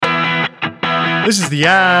This is the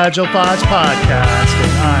Agile Thoughts Podcast,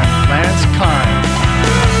 and I'm Lance Kine.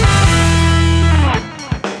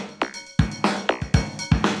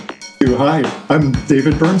 Hi, I'm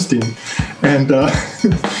David Bernstein, and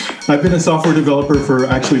I've been a software developer for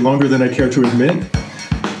actually longer than I care to admit.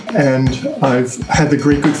 And I've had the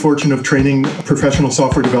great good fortune of training professional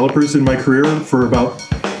software developers in my career for about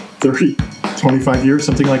 25 years,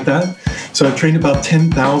 something like that. So I've trained about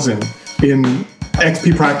 10,000 in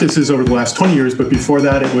XP practices over the last 20 years, but before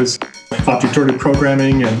that it was object-oriented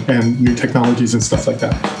programming and new technologies and stuff like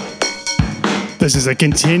that. This is a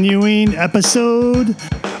continuing episode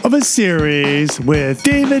of a series with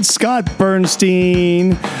David Scott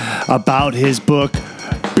Bernstein about his book,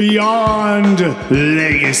 Beyond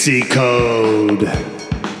Legacy Code.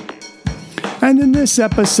 And in this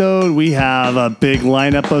episode, we have a big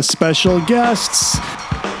lineup of special guests.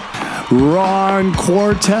 Ron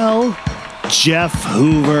Quartel, Jeff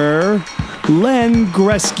Hoover, Len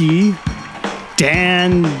Gresky,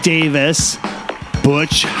 Dan Davis,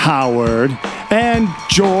 Butch Howard, and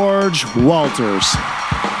George Walters.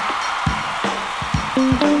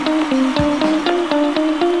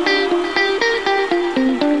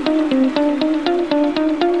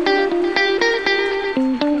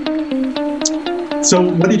 So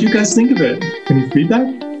what did you guys think of it? Any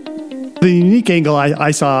feedback? The unique angle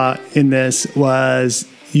I saw in this was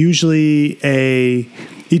usually I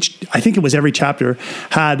think it was every chapter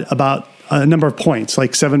had about a number of points,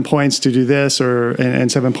 like 7 points to do this and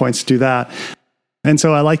 7 points to do that. And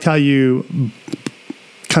so I liked how you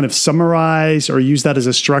kind of summarize or use that as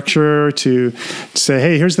a structure to say,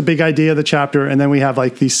 hey, here's the big idea of the chapter. And then we have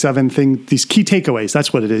like these 7 things, these key takeaways.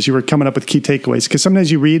 That's what it is. You were coming up with key takeaways because sometimes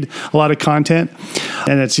you read a lot of content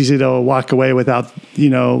and it's easy to walk away without,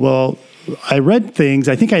 I read things,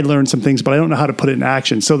 I think I learned some things, but I don't know how to put it in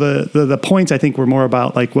action. So the points I think were more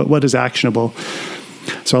about like what is actionable.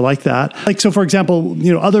 So I like that. So for example,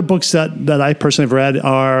 other books that I personally have read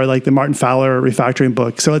are like the Martin Fowler refactoring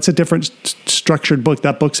book. So it's a different structured book.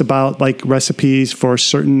 That book's about like recipes for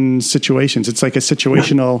certain situations. It's like a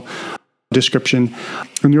situational description.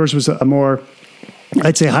 And yours was a more,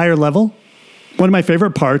 I'd say, higher level. One of my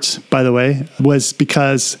favorite parts, by the way, was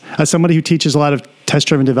because as somebody who teaches a lot of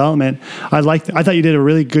test-driven development, I thought you did a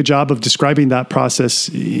really good job of describing that process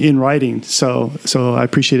in writing. So I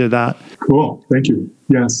appreciated that. Cool. Thank you.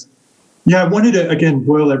 Yes. Yeah, I wanted to, again,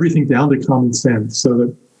 boil everything down to common sense so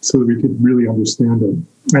that we could really understand it.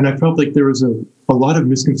 And I felt like there was a lot of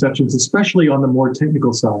misconceptions, especially on the more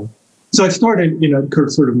technical side. So I started in a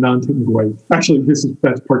sort of non-technical way. Actually,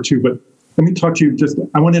 that's part 2, but let me talk to you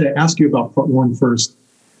I wanted to ask you about part 1 first.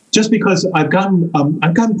 Just because I've gotten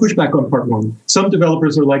pushback on part 1. Some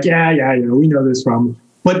developers are like, yeah, we know this from.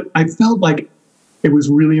 But I felt like it was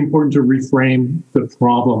really important to reframe the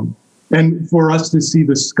problem and for us to see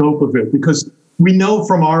the scope of it, because we know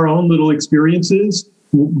from our own little experiences,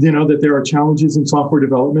 that there are challenges in software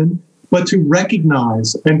development, but to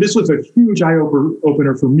recognize, and this was a huge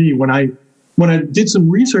eye-opener for me when I did some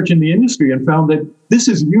research in the industry and found that this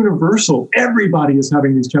is universal. Everybody is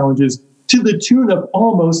having these challenges to the tune of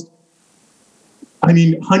almost,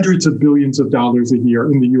 hundreds of billions of dollars a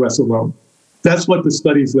year in the US alone. That's what the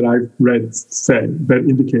studies that I've read say, that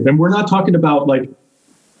indicate. And we're not talking about like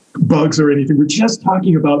bugs or anything. We're just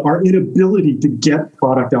talking about our inability to get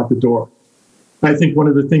product out the door. I think one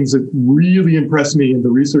of the things that really impressed me in the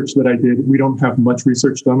research that I did, we don't have much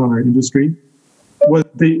research done on our industry, was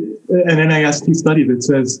an NIST study that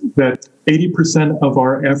says that 80% of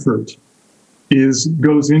our effort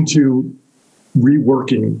goes into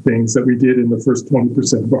reworking things that we did in the first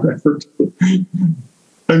 20% of our effort.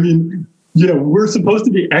 We're supposed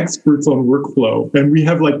to be experts on workflow, and we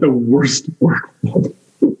have like the worst workflow.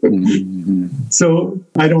 So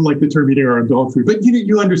I don't like the term eating our own dog food, but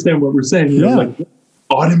you understand what we're saying. Like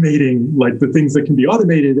automating like the things that can be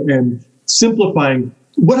automated and simplifying.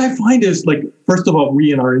 What I find is, like, first of all,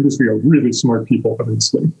 we in our industry are really smart people,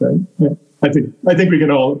 obviously, right? I think we can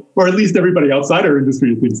all, or at least everybody outside our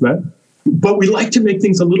industry thinks that. But we like to make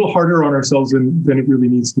things a little harder on ourselves than it really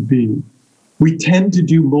needs to be. We tend to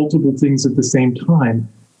do multiple things at the same time,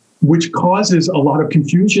 which causes a lot of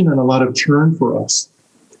confusion and a lot of churn for us.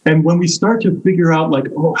 And when we start to figure out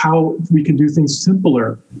how we can do things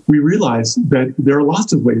simpler, we realize that there are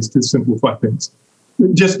lots of ways to simplify things.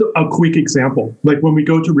 Just a quick example, like when we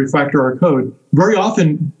go to refactor our code, very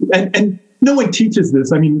often, and no one teaches this.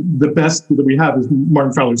 The best that we have is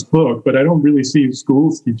Martin Fowler's book, but I don't really see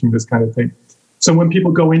schools teaching this kind of thing. So when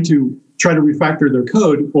people go into try to refactor their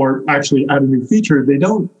code or actually add a new feature, they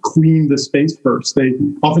don't clean the space first. They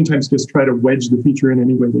oftentimes just try to wedge the feature in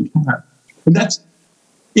any way they can. And that's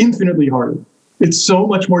infinitely harder. It's so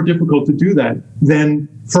much more difficult to do that than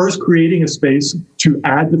first creating a space to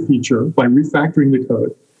add the feature by refactoring the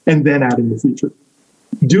code and then adding the feature.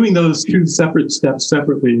 Doing those two separate steps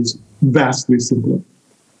separately is vastly simpler.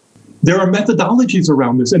 There are methodologies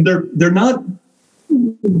around this, and they're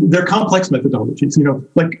complex methodologies.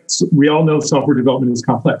 Like we all know software development is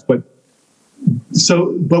complex, but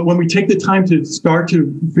when we take the time to start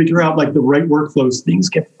to figure out like the right workflows, things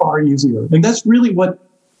get far easier. And that's really what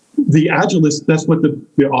the Agilists, that's what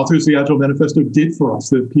the authors of the Agile Manifesto did for us.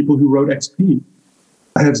 The people who wrote XP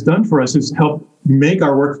has done for us is help make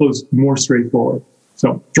our workflows more straightforward.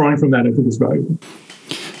 So drawing from that, I think is valuable.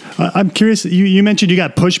 I'm curious, you mentioned you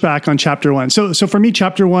got pushback on chapter 1. So for me,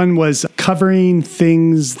 chapter 1 was covering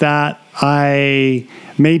things that I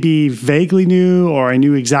maybe vaguely knew, or I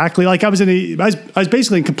knew exactly. Like I was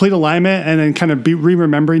basically in complete alignment and then kind of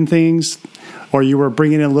remembering things, or you were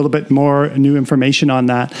bringing in a little bit more new information on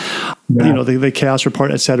that. Yeah. The chaos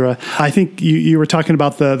report, et cetera. I think you were talking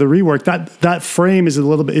about the rework. That frame is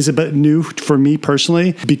a bit new for me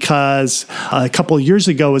personally, because a couple of years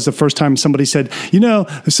ago was the first time somebody said, the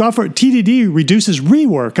software TDD reduces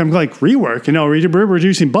rework. I'm like, rework? We're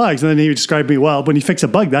reducing bugs. And then he described me, well, when you fix a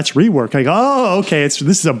bug, that's rework. I go, oh, okay. This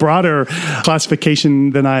is a broader classification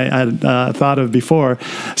than I had thought of before.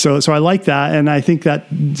 So I like that, and I think that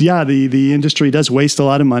the industry does waste a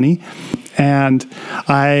lot of money. And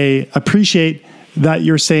I appreciate that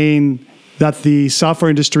you're saying that the software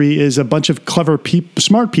industry is a bunch of clever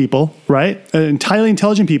smart people, right? Entirely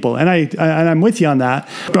intelligent people. And I'm with you on that.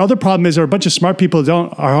 But the other problem is there are a bunch of smart people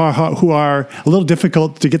who are a little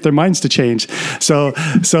difficult to get their minds to change. So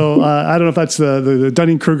I don't know if that's the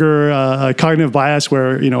Dunning-Kruger cognitive bias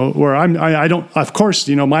where I don't, of course,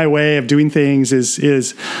 my way of doing things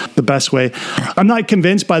is the best way. I'm not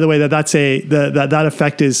convinced, by the way, that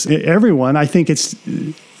effect is everyone. I think it's,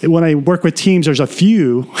 when I work with teams, there's a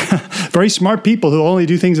few very smart people who only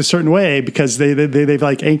do things a certain way because they've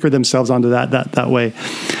like anchored themselves onto that way.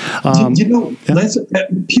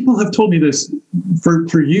 People have told me this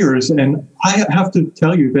for years, and I have to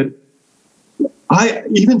tell you that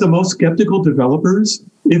even the most skeptical developers,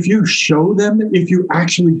 if you show them, if you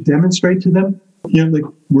actually demonstrate to them, like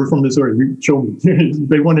we're from this area, show me.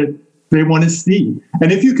 they want to see,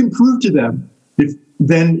 and if you can prove to them,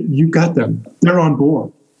 then you got them. They're on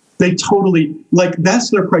board. They totally,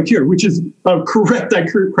 that's their criteria, which is a correct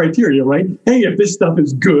criteria, right? Hey, if this stuff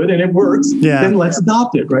is good and it works, then let's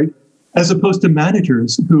adopt it, right? As opposed to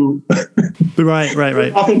managers who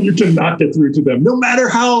right. Often you cannot get through to them, no matter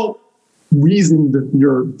how reasoned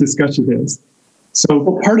your discussion is.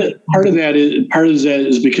 So part of that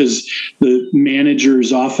is because the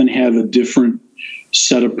managers often have a different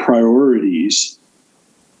set of priorities.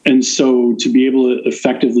 And so to be able to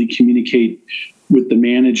effectively communicate with the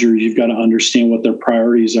manager, you've got to understand what their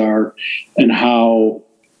priorities are and how,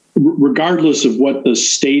 regardless of what the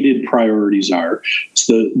stated priorities are, it's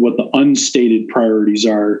what the unstated priorities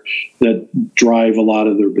are that drive a lot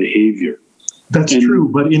of their behavior. That's true.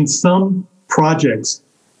 But in some projects,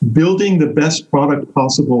 building the best product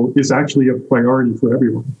possible is actually a priority for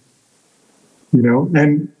everyone.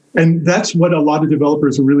 And that's what a lot of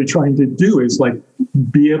developers are really trying to do, is like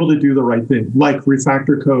be able to do the right thing, like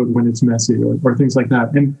refactor code when it's messy or things like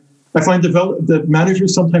that. And I find that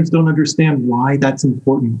managers sometimes don't understand why that's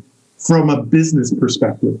important from a business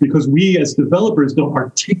perspective, because we as developers don't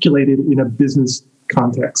articulate it in a business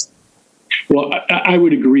context. Well, I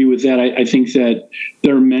would agree with that. I think that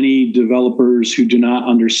there are many developers who do not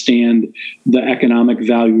understand the economic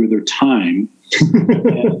value of their time.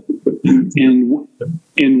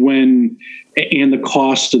 and the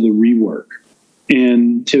cost of the rework.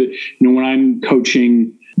 And when I'm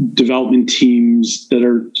coaching development teams that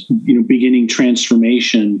are beginning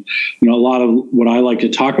transformation, a lot of what I like to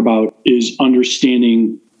talk about is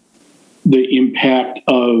understanding the impact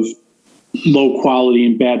of low quality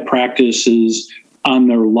and bad practices on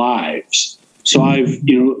their lives. So I've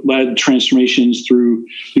led transformations through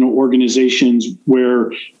organizations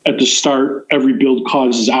where at the start every build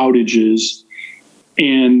causes outages,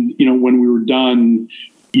 and when we were done,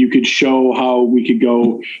 you could show how we could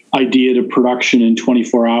go idea to production in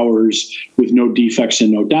 24 hours with no defects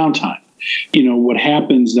and no downtime. What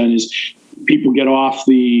happens then is people get off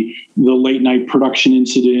the late night production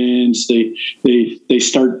incidents. They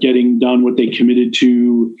start getting done what they committed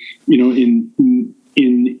to, in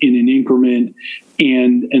an increment,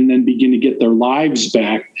 and then begin to get their lives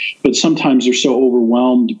back. But sometimes they're so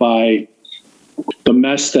overwhelmed by the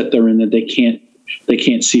mess that they're in that they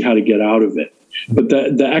can't see how to get out of it. But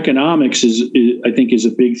the economics is I think is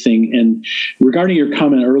a big thing. And regarding your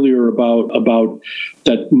comment earlier about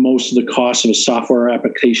that most of the cost of a software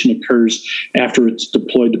application occurs after it's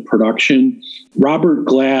deployed to production, Robert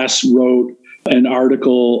Glass wrote an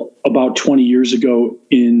article about 20 years ago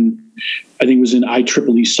I think it was in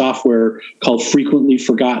IEEE Software, called Frequently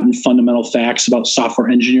Forgotten Fundamental Facts About Software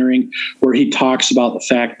Engineering, where he talks about the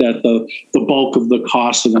fact that the bulk of the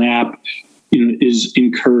cost of an app is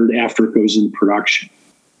incurred after it goes into production.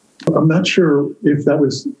 I'm not sure if that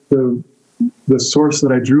was the source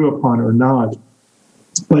that I drew upon or not,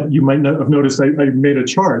 but you might not have noticed I made a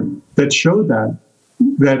chart that showed that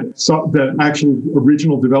the actual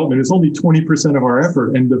original development is only 20% of our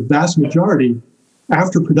effort, and the vast majority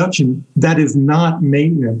after production, that is not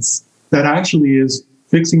maintenance. That actually is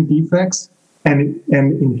fixing defects and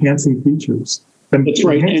enhancing features. And that's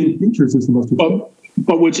right. Enhancing features is the most important.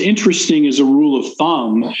 But what's interesting as a rule of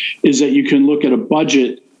thumb is that you can look at a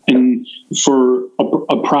budget and for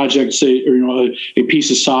a project, say, or a piece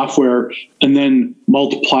of software, and then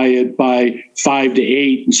multiply it by 5 to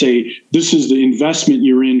 8 and say, this is the investment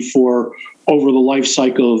you're in for over the life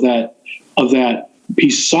cycle of that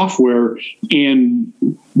piece of software, and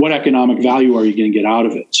what economic value are you going to get out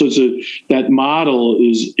of it? So that model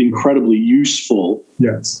is incredibly useful.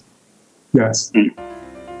 Yes.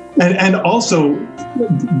 And also,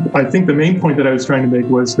 I think the main point that I was trying to make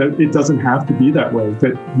was that it doesn't have to be that way,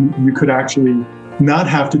 that you could actually not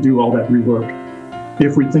have to do all that rework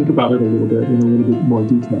if we think about it a little bit in a little bit more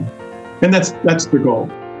detail. And that's the goal.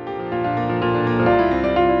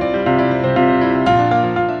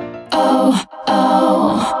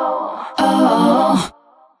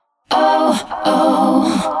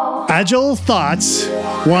 Agile Thoughts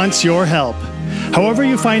wants your help. However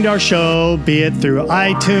you find our show, be it through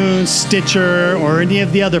iTunes, Stitcher, or any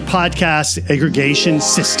of the other podcast aggregation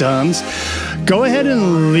systems, go ahead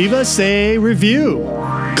and leave us a review.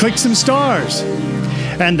 Click some stars.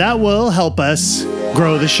 And that will help us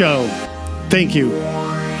grow the show. Thank you.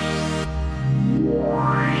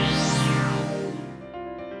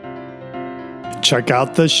 Check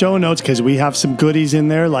out the show notes because we have some goodies in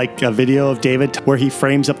there, like a video of David where he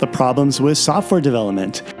frames up the problems with software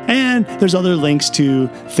development. And there's other links to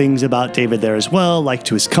things about David there as well, like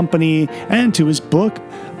to his company and to his book,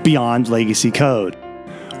 Beyond Legacy Code.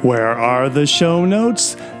 Where are the show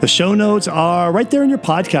notes? The show notes are right there in your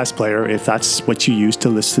podcast player if that's what you use to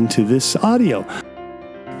listen to this audio.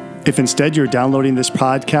 If instead you're downloading this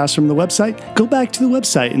podcast from the website, go back to the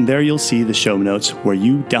website and there you'll see the show notes where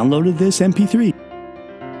you downloaded this MP3.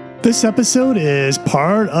 This episode is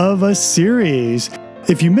part of a series.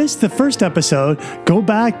 If you missed the first episode, go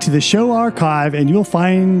back to the show archive and you'll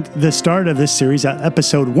find the start of this series at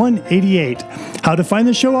episode 188. How to find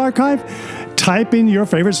the show archive? Type in your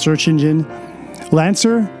favorite search engine,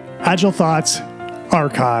 Lancer, Agile Thoughts,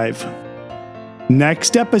 Archive.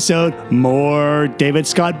 Next episode, more David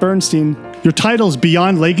Scott Bernstein. Your title's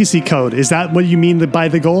Beyond Legacy Code. Is that what you mean by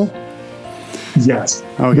the goal? Yes.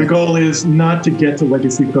 Okay. The goal is not to get to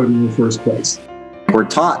legacy code in the first place. We're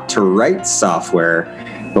taught to write software,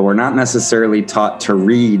 but we're not necessarily taught to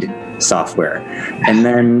read software. And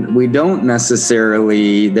then we don't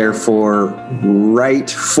necessarily, therefore, write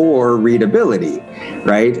for readability,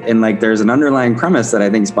 right? And there's an underlying premise that I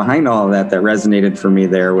think is behind all of that resonated for me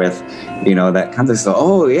there with, that context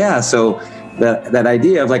of, so that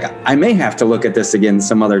idea of I may have to look at this again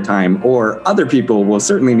some other time, or other people will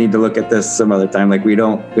certainly need to look at this some other time. We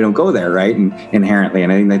don't go there, right? And inherently,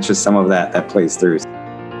 and I think that's just some of that plays through.